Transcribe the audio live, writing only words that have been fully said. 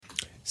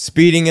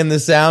Speeding and the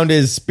sound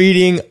is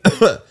speeding.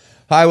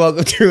 Hi,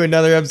 welcome to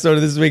another episode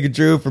of This Week of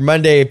Drew for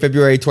Monday,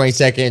 February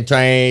 22nd,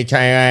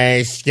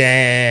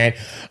 2020.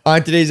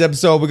 On today's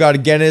episode, we got a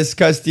Guinness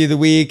Custody of the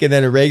Week and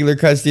then a regular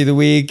Custody of the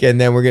Week.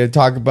 And then we're going to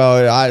talk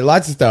about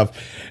lots of stuff.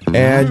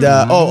 And,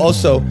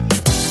 also,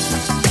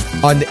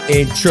 on the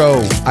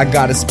intro, I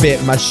got to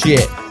spit my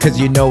shit. Cause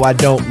you know I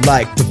don't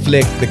like to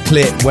flick the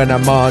clit when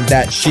I'm on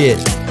that shit.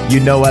 You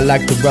know I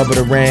like to rub it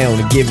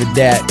around and give it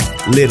that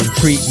little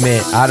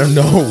treatment. I don't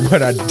know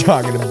what I'm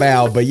talking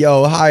about, but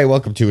yo, hi,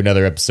 welcome to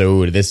another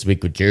episode of This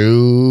Week with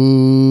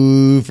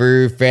Drew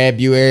for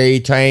February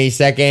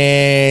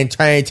 22nd,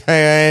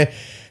 2020.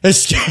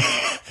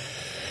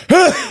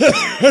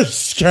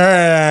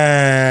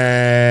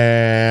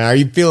 Are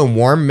you feeling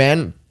warm,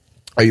 man?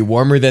 Are you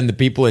warmer than the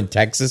people in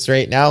Texas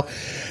right now?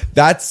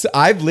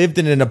 I've lived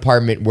in an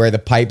apartment where the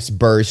pipes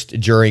burst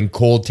during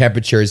cold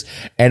temperatures,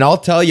 and I'll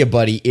tell you,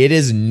 buddy, it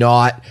is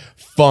not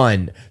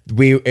fun.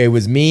 It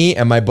was me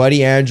and my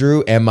buddy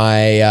Andrew and my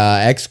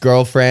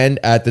ex-girlfriend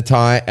at the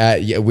time.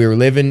 We were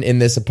living in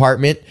this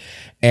apartment,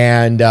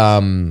 and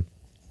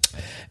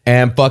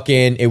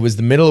fucking, it was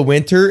the middle of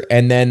winter,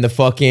 and then the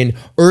fucking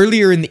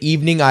earlier in the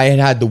evening, I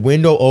had the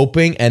window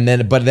open,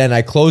 but then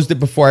I closed it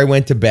before I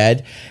went to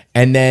bed,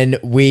 and then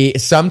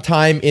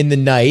sometime in the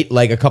night,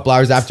 like a couple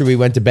hours after we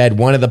went to bed,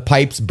 one of the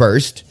pipes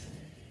burst,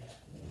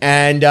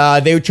 and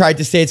they tried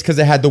to say it's because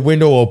I had the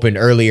window open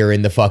earlier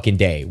in the fucking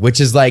day, which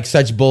is like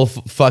such bull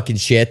fucking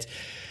shit.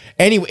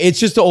 Anyway, it's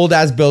just an old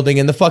ass building,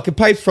 and the fucking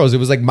pipes froze. It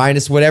was like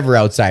minus whatever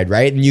outside,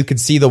 right? And you could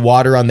see the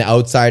water on the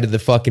outside of the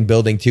fucking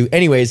building too.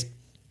 Anyways,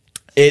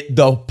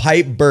 the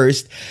pipe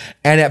burst,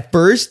 and at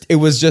first it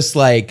was just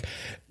like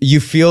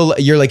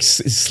you're like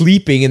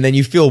sleeping, and then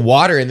you feel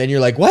water, and then you're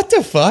like, what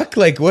the fuck?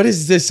 Like, what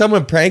is this?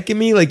 Someone pranking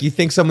me? Like, you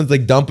think someone's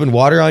like dumping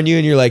water on you,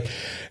 and you're like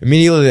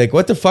immediately like,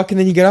 what the fuck? And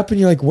then you get up and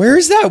you're like, where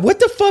is that? What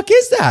the fuck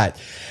is that?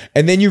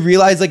 And then you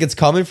realize like it's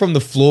coming from the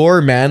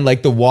floor, man.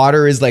 Like the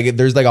water is like,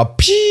 there's like a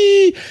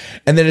pee,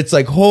 and then it's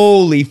like,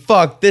 holy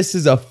fuck, this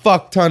is a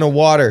fuck ton of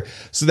water.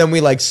 So then we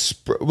like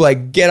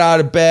get out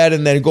of bed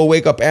and then go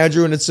wake up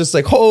Andrew, and it's just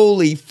like,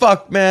 holy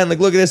fuck, man, like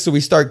look at this. So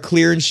we start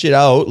clearing shit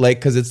out,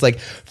 like, cause it's like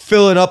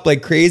filling up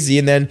like crazy,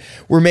 and then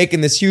we're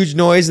making this huge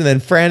noise, and then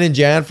Fran and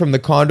Jan from the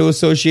condo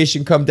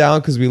association come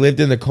down because we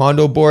lived in the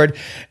condo board,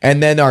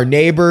 and then our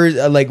neighbors,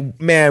 like,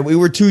 man, we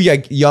were two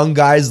young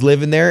guys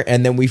living there,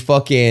 and then we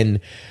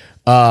fucking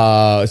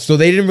so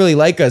they didn't really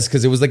like us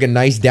because it was like a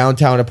nice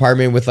downtown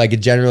apartment with like a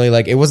generally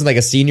like, it wasn't like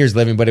a seniors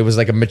living, but it was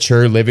like a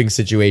mature living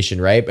situation,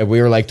 right? But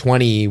we were like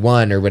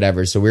 21 or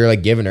whatever, so we were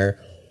like giving her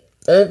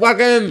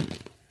fucking,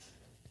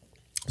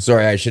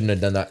 sorry, I shouldn't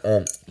have done that.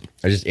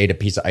 I just ate a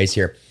piece of ice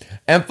here,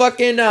 and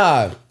fucking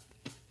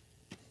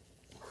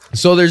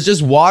so there's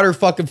just water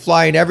fucking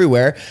flying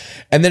everywhere.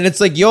 And then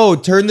it's like, yo,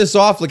 turn this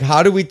off. Like,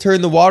 how do we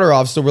turn the water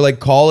off? So we're like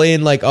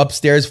calling like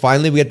upstairs.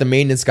 Finally, we get the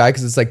maintenance guy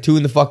because it's like 2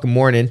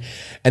 a.m.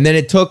 And then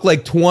it took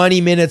like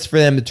 20 minutes for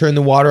them to turn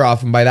the water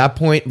off. And by that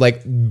point,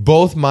 like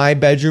both my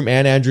bedroom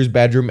and Andrew's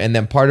bedroom and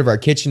then part of our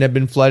kitchen had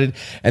been flooded.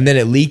 And then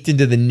it leaked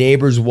into the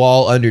neighbor's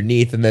wall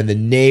underneath. And then the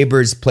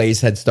neighbor's place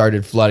had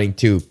started flooding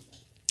too.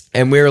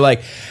 And we were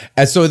like,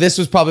 and so this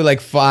was probably like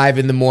 5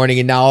 a.m.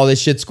 and now all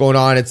this shit's going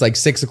on. It's like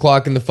 6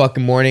 o'clock in the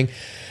fucking morning.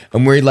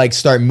 And we like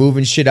start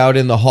moving shit out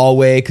in the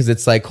hallway because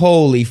it's like,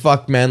 holy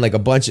fuck, man, like a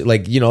bunch of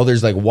like, you know,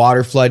 there's like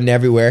water flooding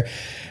everywhere.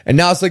 And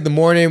now it's like the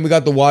morning, we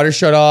got the water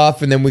shut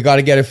off, and then we got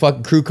to get a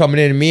fucking crew coming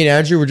in. And me and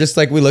Andrew were just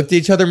like, we looked at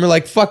each other and we're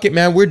like, fuck it,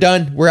 man, we're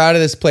done. We're out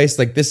of this place.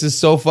 Like, this is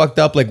so fucked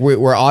up. Like,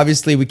 we're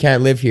obviously, we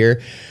can't live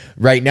here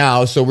right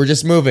now, so we're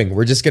just moving.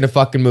 We're just gonna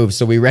fucking move.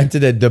 So we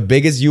rented the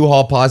biggest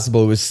U-Haul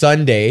possible. It was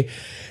Sunday.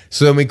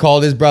 So then we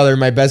called his brother,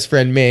 my best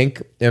friend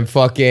Mink, and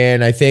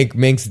fucking, I think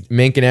Mink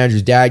and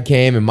Andrew's dad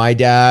came, and my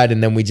dad,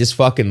 and then we just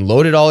fucking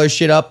loaded all our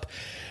shit up,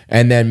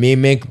 and then me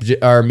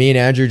and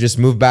Andrew just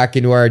moved back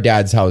into our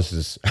dad's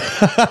houses.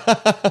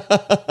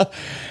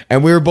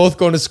 And we were both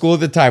going to school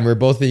at the time. We were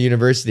both at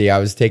university. I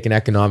was taking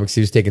economics,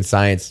 he was taking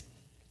science,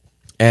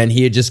 and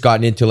he had just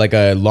gotten into like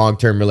a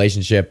long-term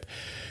relationship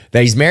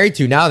that he's married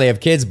to now. They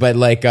have kids, but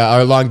like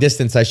or long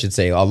distance, I should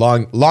say, a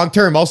long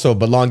term also,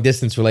 but long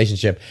distance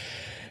relationship.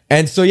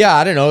 And so yeah,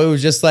 I don't know. It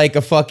was just like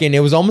it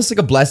was almost like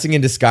a blessing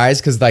in disguise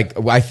because like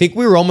I think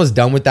we were almost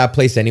done with that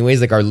place anyways.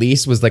 Like our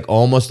lease was like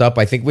almost up.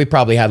 I think we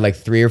probably had like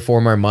 3 or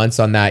 4 more months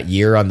on that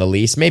year on the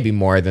lease, maybe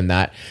more than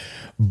that.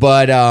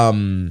 But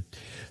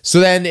so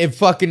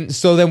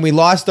then we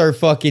lost our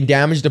fucking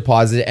damage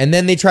deposit, and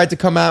then they tried to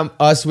come at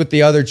us with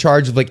the other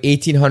charge of like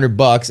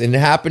 $1,800, and it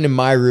happened in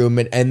my room,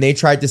 and they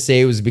tried to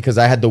say it was because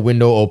I had the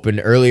window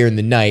open earlier in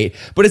the night,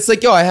 but it's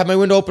like, yo, I have my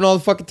window open all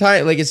the fucking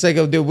time. Like, it's like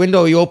the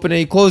window, you open it,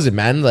 you close it,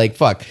 man. Like,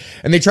 fuck.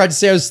 And they tried to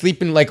say I was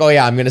sleeping, like, oh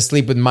yeah, I'm gonna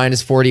sleep with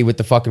minus 40 with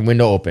the fucking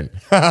window open.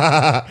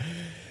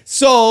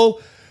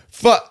 So,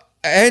 fuck.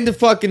 End of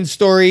fucking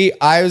story.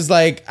 I was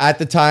like, at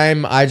the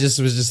time, I was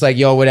just like,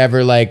 yo,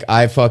 whatever. Like,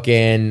 I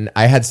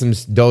had some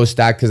dough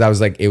stacked because I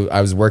was like,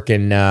 I was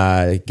working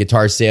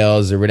guitar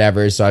sales or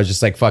whatever. So I was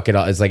just like, fuck it.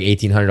 It's like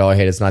 $1,800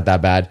 hit. It's not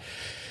that bad.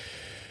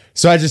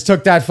 So I just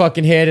took that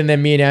fucking hit, and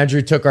then me and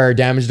Andrew took our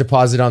damage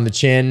deposit on the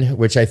chin,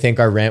 which I think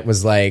our rent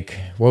was like,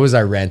 what was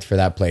our rent for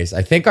that place?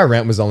 I think our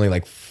rent was only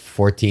like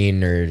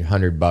 14 or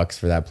 $100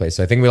 for that place.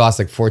 So I think we lost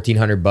like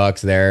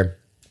 $1,400 there,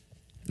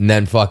 and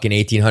then fucking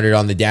 1,800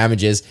 on the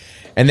damages,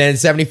 and then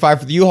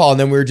 75 for the U-Haul, and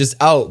then we were just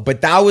out. But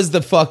that was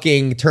the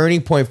fucking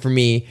turning point for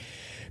me,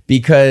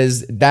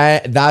 because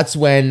that's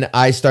when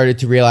I started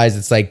to realize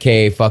it's like,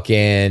 okay,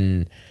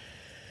 fucking,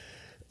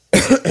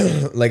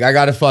 like I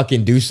gotta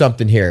fucking do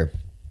something here.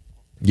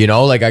 You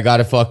know, like I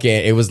gotta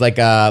fucking, it was like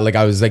I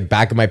was like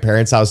back at my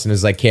parents' house, and it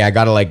was like, hey, I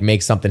gotta like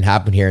make something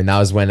happen here. And that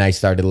was when I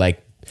started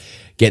like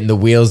getting the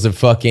wheels of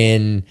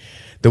fucking,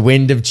 the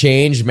wind of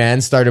change,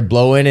 man, started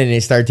blowing, and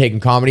they started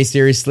taking comedy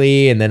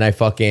seriously. And then I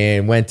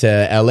fucking went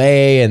to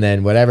LA, and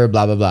then whatever,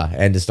 blah, blah, blah.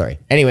 End of story.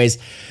 Anyways,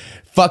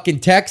 fucking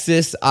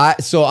Texas.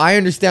 So I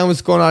understand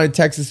what's going on in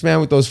Texas, man,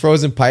 with those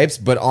frozen pipes.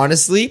 But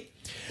honestly,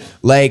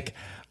 like,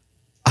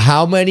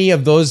 how many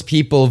of those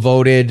people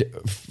voted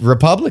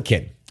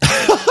Republican?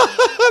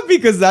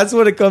 Because that's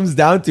what it comes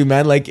down to,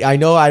 man. Like, I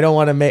know I don't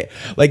want to make,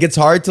 like, it's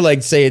hard to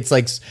like say it's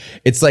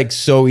like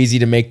so easy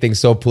to make things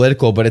so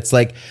political, but it's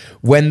like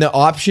when the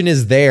option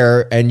is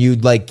there and you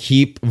like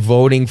keep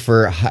voting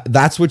for,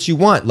 that's what you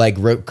want,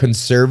 like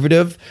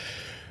conservative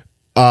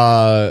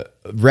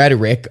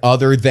rhetoric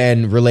other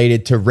than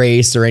related to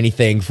race or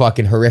anything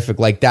fucking horrific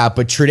like that,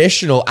 but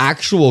traditional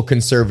actual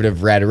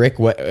conservative rhetoric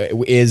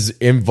is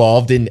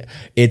involved in,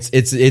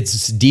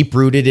 it's deep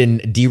rooted in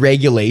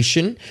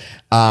deregulation,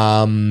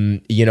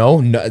 you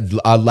know,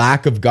 a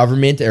lack of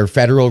government or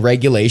federal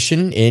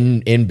regulation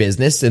in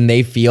business, and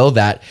they feel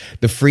that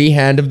the free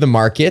hand of the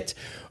market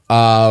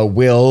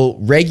will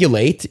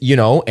regulate, you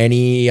know,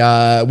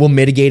 will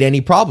mitigate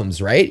any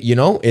problems, right? You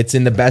know, it's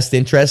in the best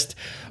interest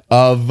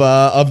of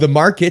the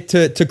market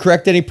to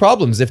correct any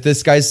problems. If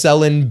this guy's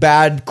selling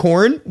bad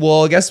corn,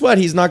 well, guess what?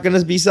 He's not going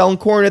to be selling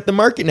corn at the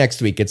market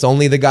next week. It's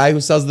only the guy who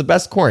sells the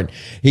best corn.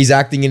 He's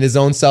acting in his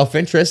own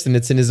self-interest, and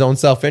it's in his own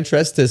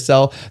self-interest to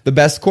sell the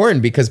best corn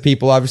because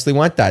people obviously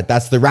want that.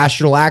 That's the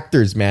rational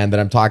actors, man, that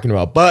I'm talking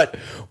about. But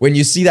when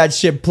you see that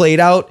shit played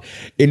out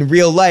in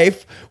real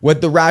life,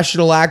 what the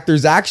rational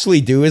actors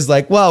actually do is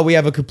like, well, we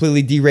have a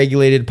completely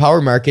deregulated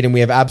power market, and we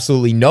have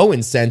absolutely no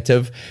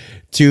incentive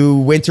to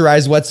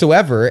winterize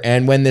whatsoever.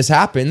 And when this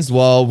happens,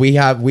 well,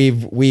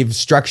 we've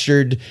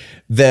structured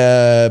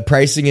the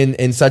pricing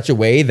in such a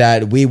way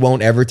that we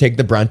won't ever take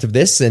the brunt of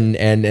this.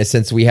 And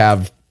since we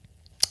have,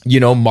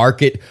 you know,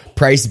 market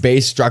price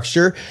based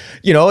structure,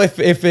 you know, if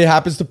it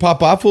happens to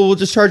pop off, well, we'll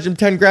just charge them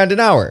 10 grand an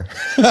hour.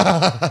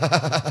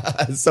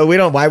 So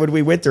why would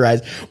we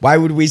winterize? Why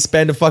would we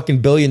spend a fucking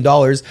 $1 billion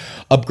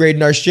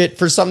upgrading our shit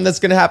for something that's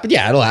going to happen?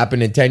 Yeah, it'll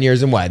happen in 10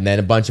 years and what? And then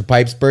a bunch of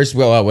pipes burst.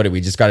 Well, what do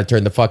we just got to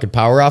turn the fucking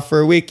power off for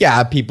a week?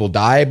 Yeah, people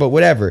die, but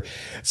whatever.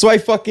 So I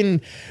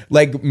fucking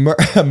like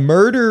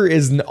murder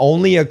is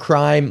only a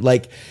crime.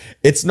 Like,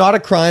 it's not a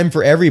crime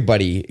for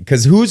everybody,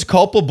 because who's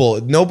culpable?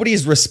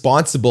 Nobody's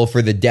responsible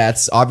for the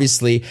deaths,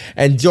 obviously.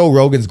 And Joe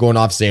Rogan's going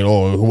off saying,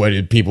 oh, what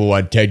did people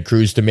want Ted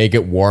Cruz to make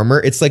it warmer?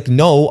 It's like,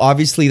 no,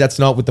 obviously that's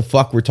not what the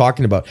fuck we're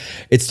talking about.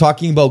 It's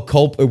talking about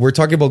we're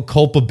talking about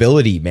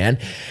culpability, man.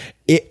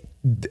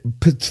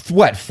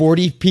 What,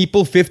 40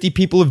 people, 50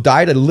 people have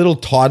died? A little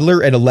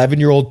toddler, an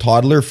 11-year-old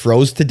toddler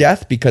froze to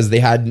death because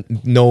they had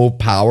no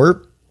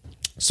power.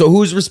 So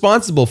who's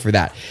responsible for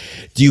that?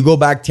 Do you go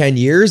back 10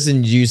 years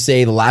and you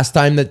say the last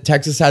time that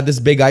Texas had this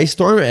big ice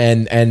storm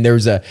and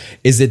is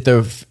it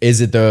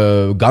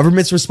the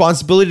government's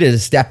responsibility to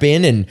step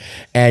in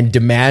and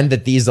demand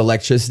that these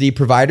electricity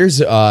providers,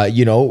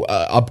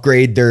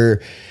 upgrade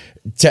their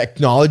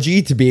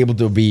technology to be able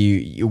to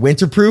be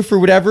winterproof or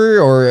whatever,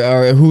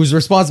 or who's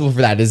responsible for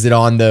that? Is it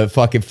on the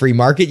fucking free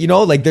market? You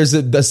know, like there's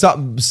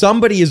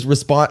somebody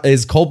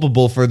is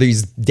culpable for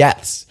these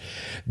deaths.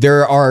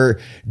 There are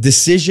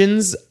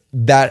decisions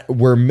that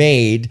were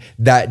made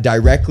that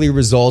directly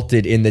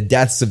resulted in the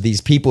deaths of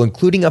these people,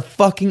 including a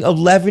fucking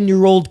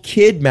 11-year-old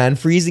kid, man,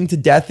 freezing to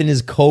death in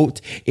his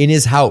coat in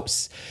his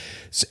house.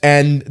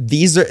 And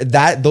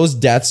those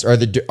deaths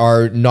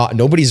are not,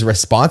 nobody's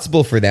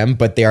responsible for them,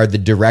 but they are the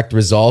direct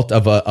result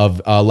of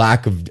a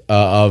lack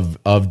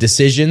of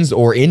decisions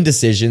or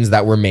indecisions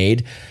that were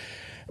made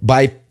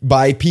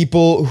by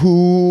people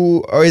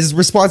who his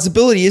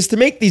responsibility is to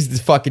make these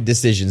fucking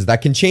decisions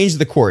that can change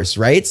the course,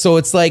 right? So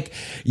it's like,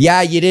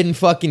 yeah, you didn't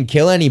fucking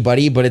kill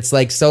anybody, but it's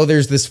like, so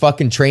there's this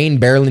fucking train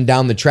barreling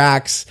down the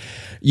tracks.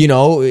 You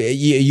know,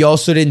 you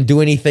also didn't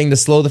do anything to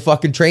slow the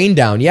fucking train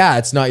down. Yeah,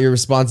 it's not your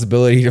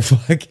responsibility to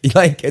fuck,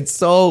 like, it's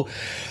so.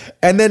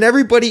 And then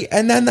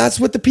that's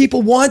what the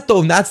people want,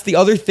 though. And that's the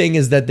other thing,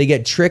 is that they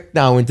get tricked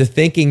now into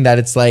thinking that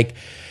it's like,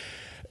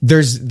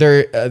 there's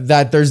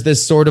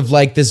this sort of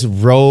like this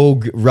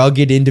rogue,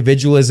 rugged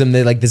individualism,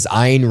 that like this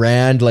Ayn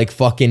Rand, like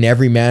fucking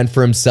every man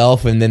for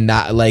himself, and then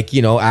that, like,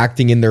 you know,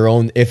 acting in their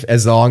own,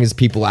 as long as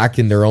people act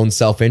in their own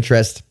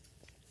self-interest,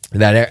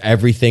 that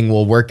everything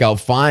will work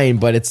out fine.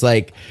 But it's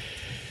like,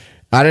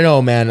 I don't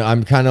know, man.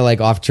 I'm kind of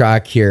like off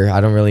track here.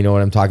 I don't really know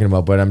what I'm talking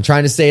about, but I'm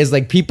trying to say is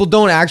like, people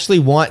don't actually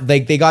want,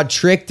 like, they got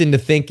tricked into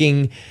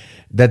thinking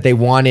that they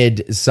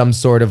wanted some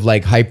sort of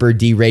like hyper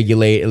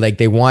deregulate, like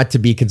they want to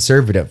be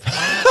conservative.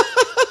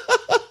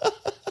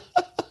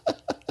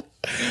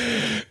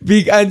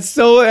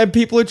 And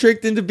people are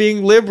tricked into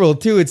being liberal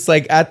too. It's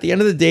like at the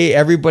end of the day,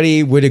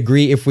 everybody would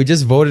agree if we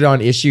just voted on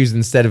issues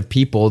instead of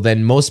people,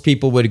 then most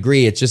people would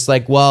agree. It's just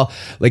like, well,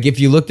 like if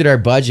you looked at our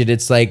budget,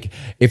 it's like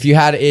if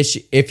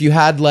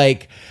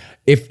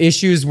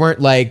issues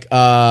weren't like,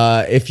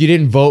 if you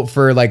didn't vote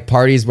for like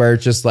parties where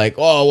it's just like,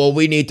 oh, well,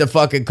 we need to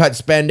fucking cut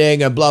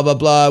spending and blah, blah,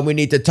 blah. We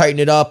need to tighten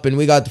it up and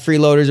we got the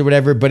freeloaders or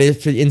whatever. But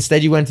if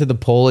instead you went to the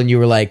poll and you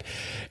were like,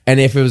 and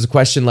if it was a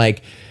question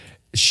like,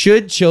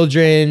 should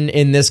children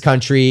in this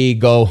country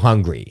go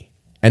hungry?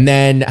 And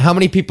then how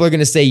many people are going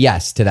to say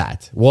yes to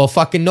that? Well,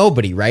 fucking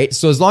nobody, right?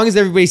 So as long as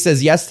everybody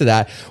says yes to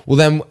that, well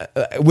then,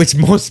 which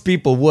most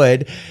people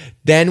would,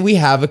 then we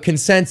have a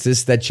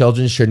consensus that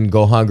children shouldn't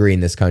go hungry in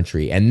this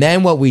country. And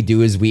then what we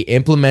do is we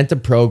implement a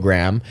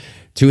program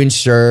to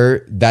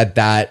ensure that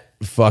that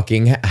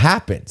fucking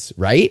happens,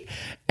 right?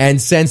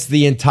 And since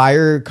the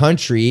entire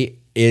country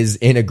is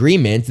in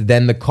agreement,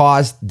 then the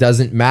cost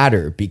doesn't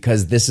matter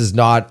because this is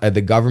not,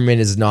 the government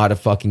is not a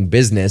fucking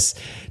business.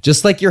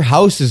 Just like your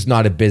house is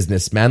not a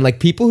business, man. Like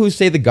people who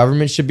say the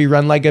government should be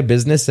run like a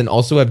business and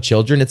also have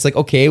children, it's like,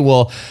 okay,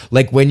 well,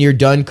 like when you're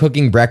done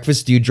cooking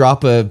breakfast, do you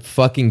drop a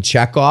fucking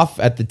check off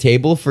at the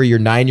table for your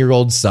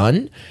 9-year-old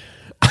son?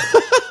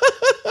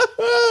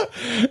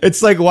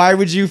 It's like, why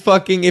would you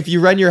fucking, if you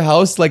run your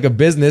house like a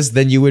business,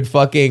 then you would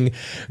fucking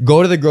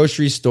go to the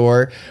grocery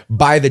store,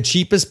 buy the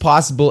cheapest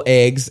possible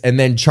eggs, and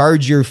then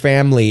charge your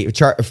family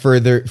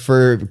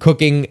for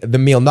cooking the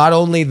meal. Not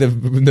only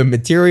the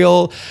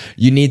material,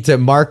 you need to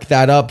mark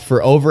that up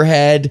for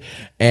overhead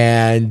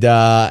and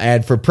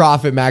for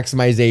profit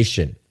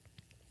maximization.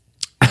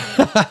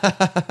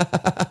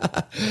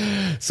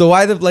 So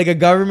why like a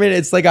government,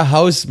 it's like a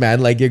house,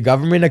 man. Like your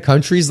government, a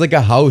country's like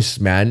a house,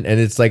 man. And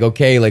it's like,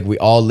 okay, like we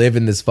all live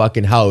in this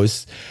fucking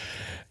house.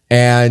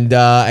 And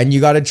you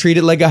got to treat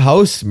it like a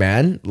house,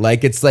 man.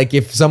 Like it's like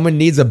if someone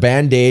needs a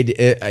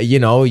Band-Aid, you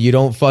know, you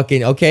don't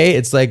fucking, okay.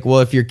 It's like,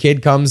 well, if your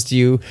kid comes to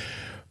you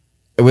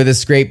with a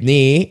scraped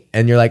knee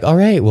and you're like, all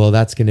right, well,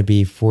 that's going to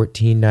be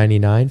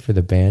 $14.99 for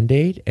the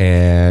Band-Aid.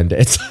 And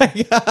it's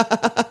like...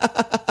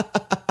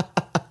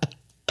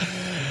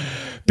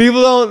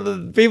 People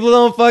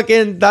don't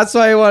fucking, that's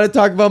why I want to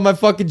talk about my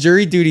fucking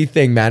jury duty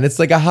thing, man. It's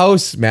like a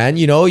house, man.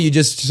 You know,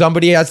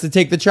 somebody has to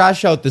take the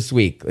trash out this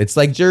week. It's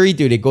like jury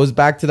duty. It goes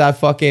back to that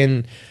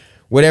fucking,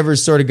 whatever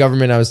sort of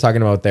government I was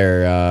talking about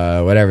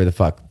there, whatever the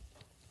fuck.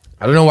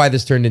 I don't know why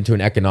this turned into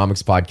an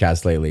economics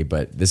podcast lately,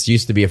 but this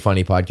used to be a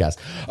funny podcast.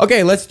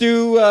 Okay,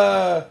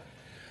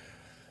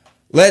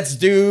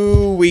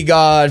 we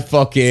got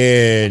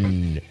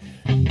fucking...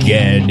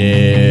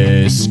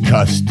 Guinness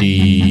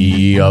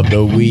Custy of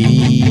the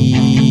Week.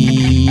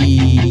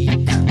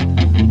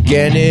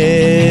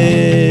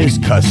 Guinness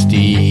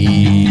Custy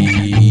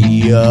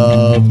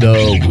of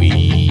the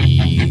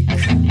Week.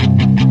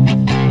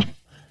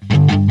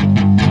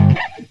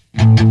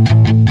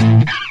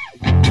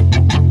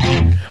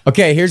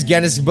 Okay, here's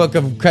Guinness Book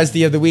of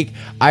Custy of the Week.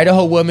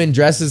 Idaho woman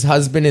dresses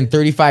husband in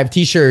 35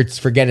 t-shirts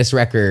for Guinness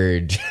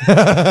record.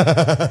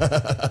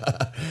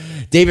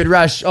 David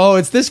Rush. Oh,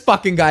 it's this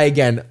fucking guy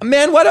again.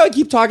 Man, why do I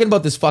keep talking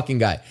about this fucking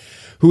guy?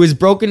 Who has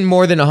broken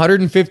more than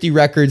 150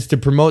 records to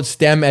promote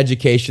STEM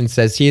education,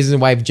 says he and his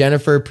wife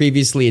Jennifer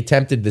previously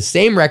attempted the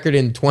same record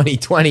in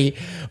 2020,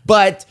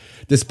 but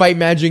despite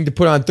managing to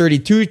put on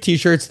 32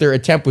 t-shirts, their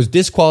attempt was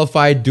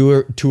disqualified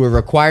due to a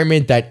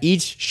requirement that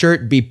each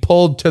shirt be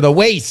pulled to the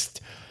waist,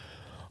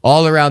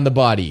 all around the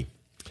body.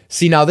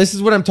 See, now this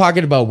is what I'm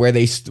talking about, where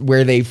they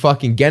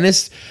fucking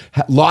Guinness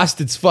lost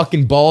its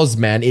fucking balls,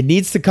 man. It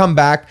needs to come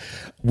back.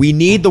 We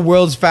need the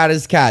world's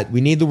fattest cat.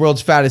 We need the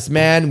world's fattest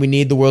man. We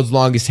need the world's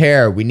longest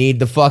hair. We need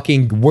the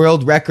fucking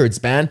world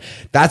records, man.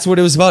 That's what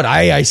it was about.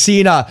 I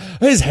seen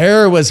his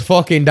hair was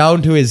fucking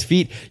down to his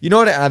feet. You know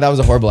what? That was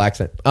a horrible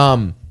accent.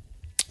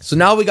 So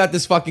now we got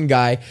this fucking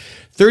guy,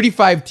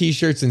 35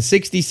 t-shirts in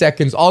 60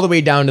 seconds, all the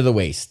way down to the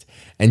waist.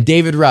 And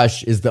David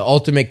Rush is the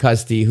ultimate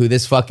custy who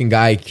this fucking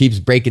guy keeps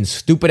breaking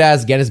stupid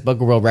ass Guinness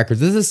Book of World Records.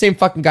 This is the same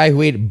fucking guy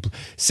who ate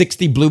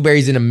 60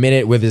 blueberries in a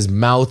minute with his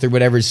mouth or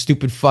whatever.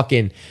 Stupid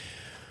fucking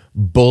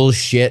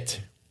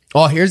bullshit.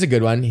 Oh, here's a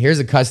good one. Here's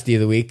a custy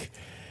of the week.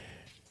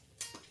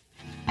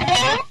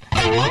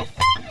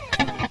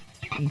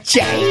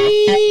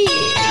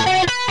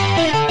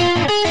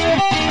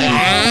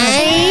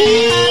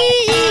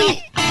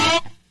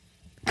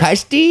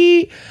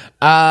 Custy.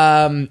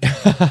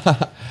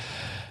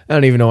 I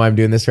don't even know why I'm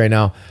doing this right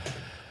now.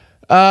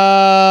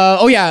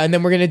 Oh yeah, and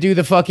then we're gonna do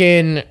the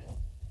fucking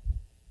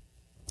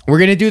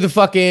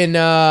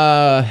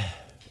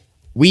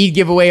weed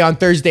giveaway on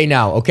Thursday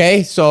now.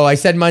 Okay, so I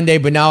said Monday,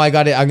 but now I'm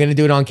gonna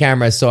do it on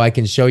camera so I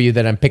can show you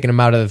that I'm picking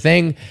them out of the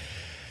thing.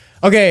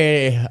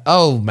 Okay.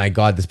 Oh my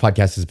god, this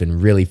podcast has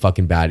been really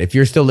fucking bad. If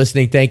you're still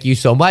listening, thank you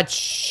so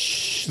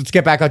much. let's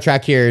get back on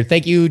track here.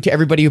 Thank you to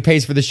everybody who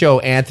pays for the show.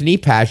 Anthony,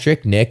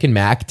 Patrick, Nick and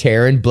Mac,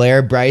 Taryn,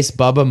 Blair, Bryce,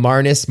 Bubba,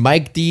 Marnus,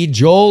 Mike D,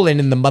 Joel, and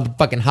in the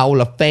motherfucking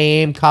Hall of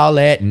Fame,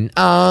 Colette and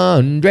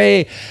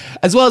Andre,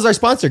 as well as our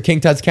sponsor,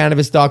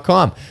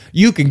 KingTutsCannabis.com.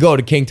 You can go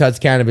to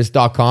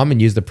KingTutsCannabis.com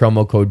and use the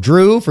promo code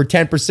Drew for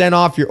 10%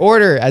 off your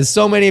order, as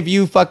so many of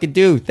you fucking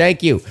do.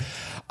 Thank you.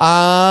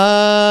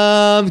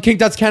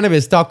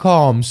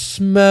 KingTutsCannabis.com.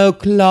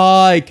 Smoke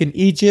like an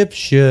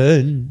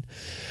Egyptian.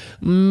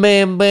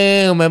 Bam,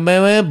 bam, bam,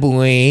 bam,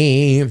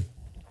 bam.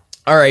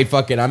 All right,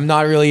 fuck it. I'm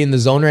not really in the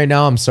zone right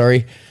now. I'm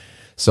sorry.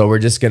 So we're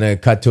just going to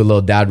cut to a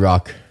little dad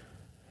rock.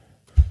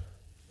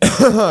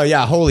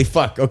 Yeah, holy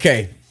fuck.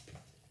 Okay.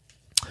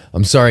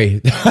 I'm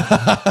sorry.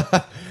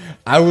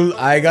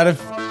 I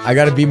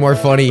gotta be more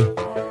funny.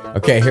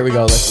 Okay, here we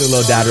go. Let's do a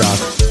little dad rock.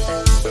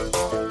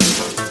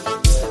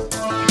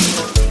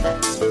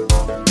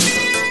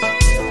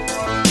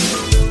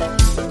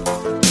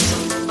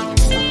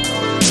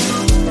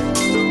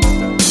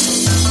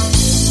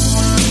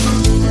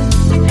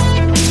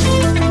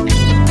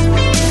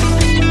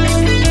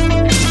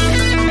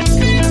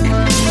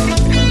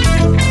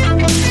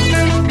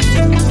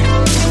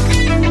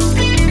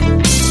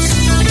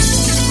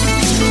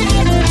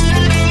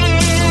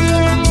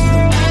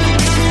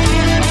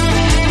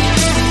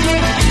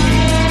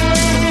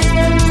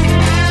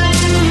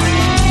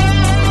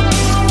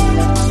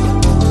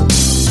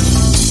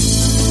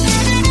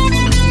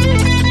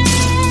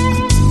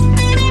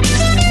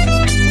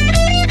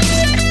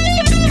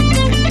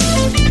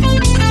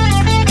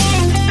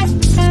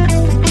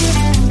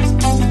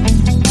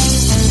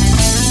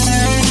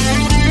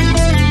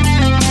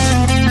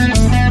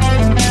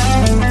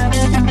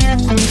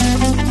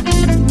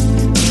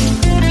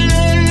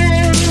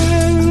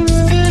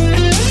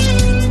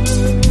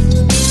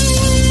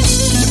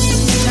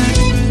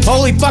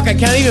 Holy fuck, I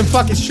can't even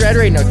fucking shred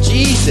right now.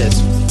 Jesus.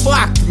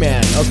 Fuck,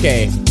 man.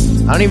 Okay.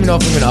 I don't even know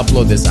if I'm gonna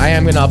upload this. I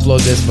am gonna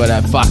upload this, but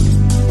fuck.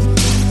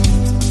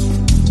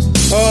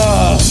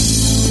 Oh.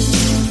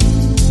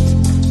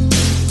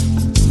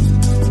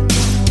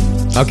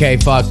 Okay,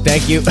 fuck.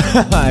 Thank you.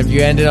 If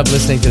you ended up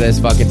listening to this,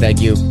 fucking thank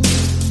you.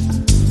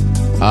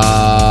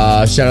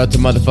 Shout out to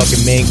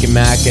motherfucking Mink and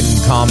Mac and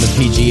Calm and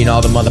PG and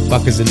all the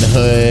motherfuckers in the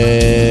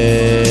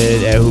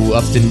hood who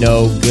up to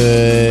no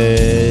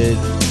good.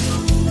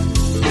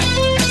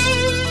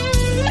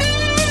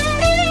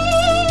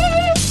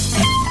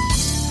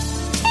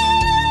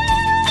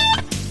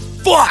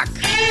 Fuck!